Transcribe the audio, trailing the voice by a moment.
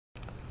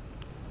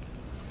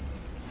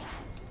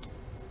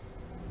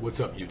What's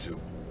up, YouTube?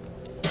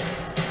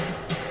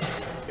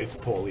 It's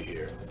Paulie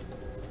here,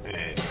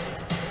 and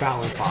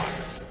Fallon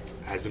Fox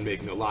has been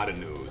making a lot of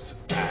news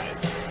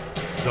as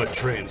the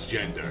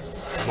transgender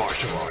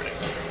martial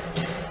artist.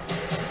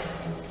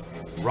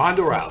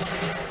 Ronda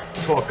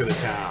Rousey, talk of the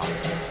town,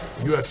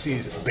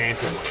 UFC's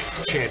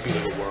bantamweight champion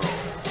of the world,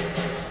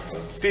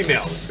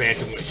 female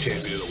bantamweight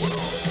champion of the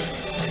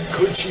world.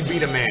 Could she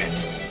beat a man?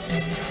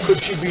 Could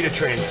she beat a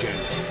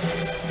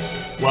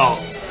transgender?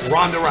 Well,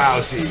 Ronda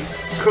Rousey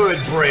could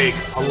break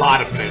a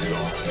lot of men's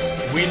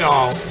arms. We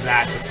know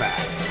that's a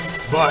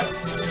fact. But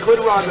could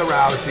Ronda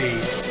Rousey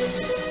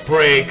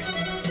break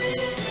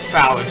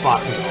Fallon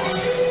Fox's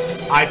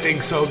arm? I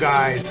think so,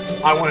 guys.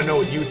 I want to know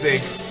what you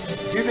think.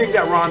 Do you think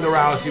that Ronda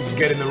Rousey would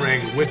get in the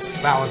ring with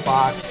Fallon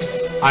Fox?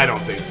 I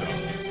don't think so.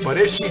 But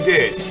if she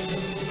did,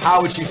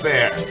 how would she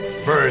fare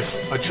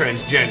versus a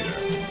transgender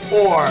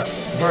or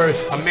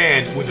versus a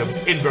man with an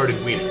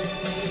inverted wiener?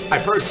 I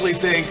personally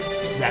think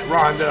that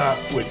Ronda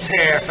would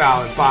tear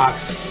Fallon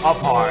Fox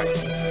apart.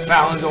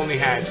 Fallon's only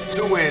had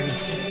 2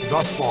 wins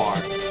thus far.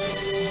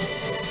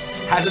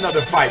 Has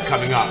another fight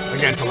coming up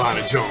against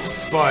Alana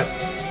Jones, but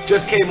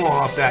just came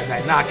off that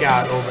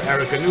knockout over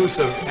Erica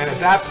Newsom, and at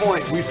that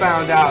point we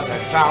found out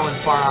that Fallon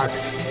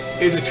Fox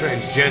is a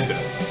transgender.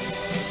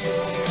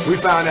 We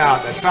found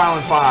out that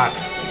Fallon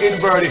Fox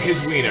inverted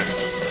his wiener,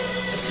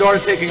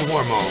 started taking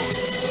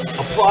hormones,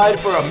 applied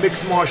for a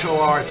mixed martial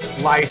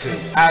arts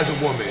license as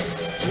a woman,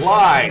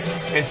 lied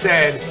and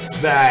said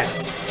that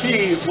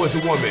he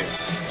was a woman.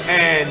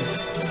 And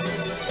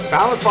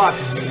Fallon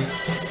Fox has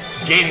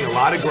been gaining a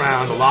lot of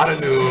ground, a lot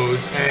of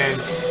news,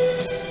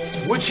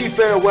 and would she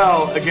fare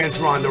well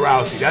against Ronda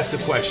Rousey? That's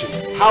the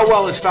question. How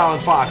well is Fallon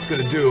Fox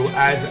going to do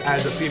as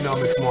a female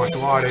mixed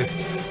martial artist?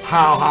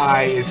 How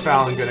high is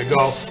Fallon going to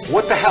go?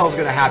 What the hell is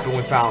going to happen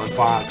with Fallon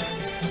Fox?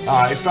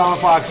 Is Fallon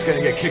Fox going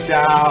to get kicked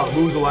out,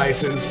 lose a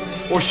license,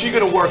 or is she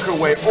going to work her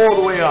way all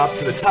the way up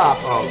to the top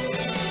of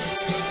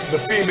the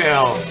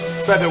female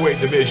featherweight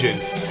division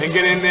and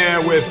get in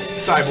there with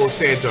Cyborg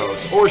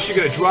Santos? Or is she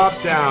going to drop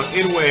down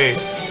in weight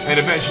and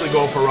eventually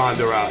go for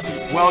Ronda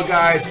Rousey? Well,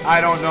 guys,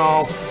 I don't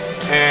know,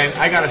 and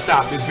I got to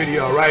stop this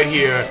video right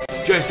here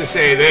just to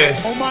say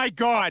this. Oh my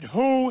God,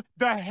 who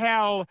the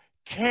hell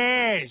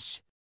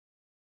cares?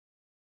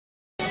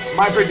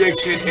 My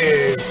prediction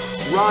is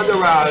Ronda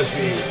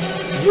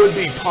Rousey would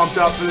be pumped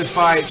up for this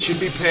fight. She'd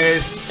be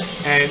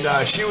pissed,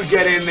 and she would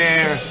get in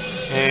there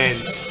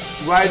and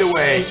right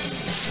away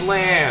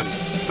slam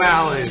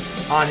Fallon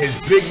on his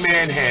big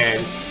man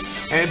head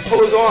and pull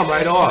his arm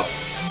right off.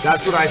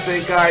 That's what I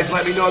think, guys.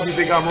 Let me know if you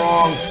think I'm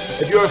wrong.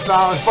 If you're a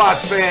Fallon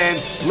Fox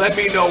fan, let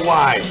me know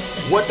why.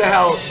 What the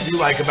hell do you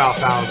like about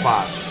Fallon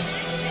Fox?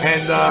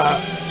 And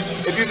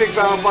if you think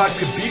Fallon Fox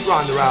could beat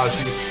Ronda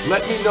Rousey,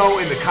 let me know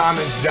in the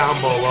comments down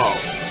below.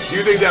 Do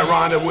you think that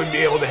Ronda wouldn't be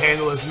able to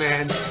handle this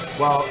man?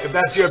 Well, if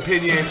that's your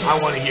opinion, I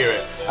want to hear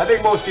it. I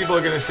think most people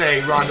are going to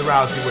say Ronda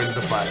Rousey wins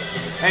the fight.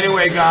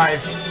 Anyway,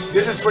 guys,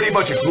 this is pretty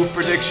much a goof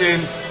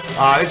prediction.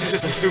 This is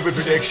just a stupid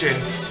prediction.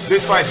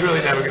 This fight's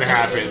really never going to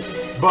happen.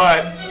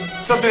 But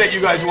something that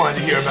you guys wanted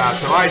to hear about,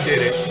 so I did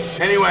it.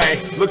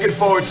 Anyway, looking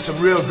forward to some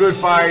real good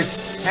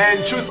fights,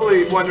 and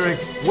truthfully wondering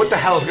what the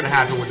hell is going to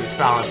happen with this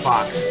Fallon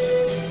Fox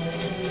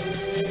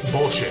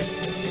bullshit.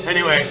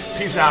 Anyway,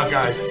 peace out,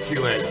 guys. See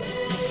you later.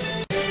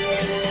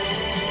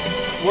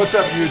 What's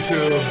up,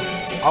 YouTube?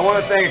 I want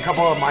to thank a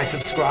couple of my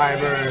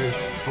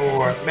subscribers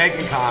for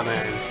making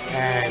comments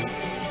and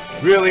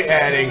really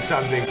adding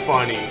something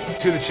funny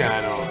to the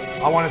channel.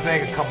 I want to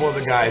thank a couple of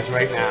the guys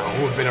right now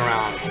who have been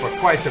around for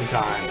quite some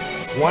time.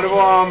 One of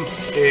them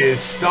is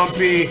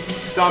Stumpy.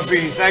 Stumpy,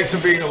 thanks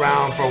for being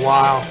around for a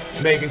while,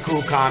 making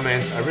cool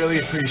comments. I really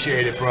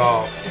appreciate it,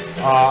 bro.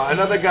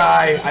 Another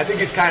guy, I think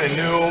he's kind of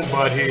new,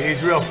 but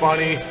he's real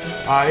funny.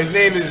 His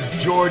name is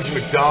George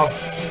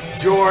McDuff.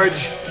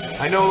 George,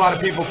 I know a lot of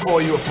people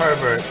call you a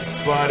pervert,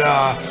 but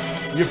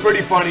you're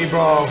pretty funny,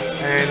 bro,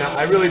 and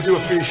I really do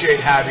appreciate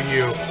having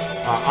you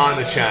on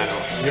the channel.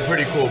 You're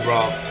pretty cool,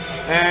 bro.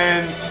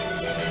 And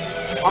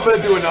I'm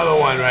going to do another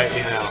one right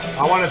now.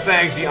 I want to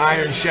thank the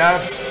Iron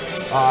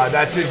Chef.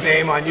 That's his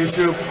name on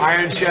YouTube,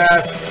 Iron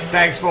Chef.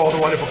 Thanks for all the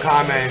wonderful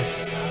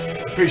comments.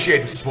 Appreciate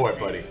the support,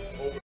 buddy.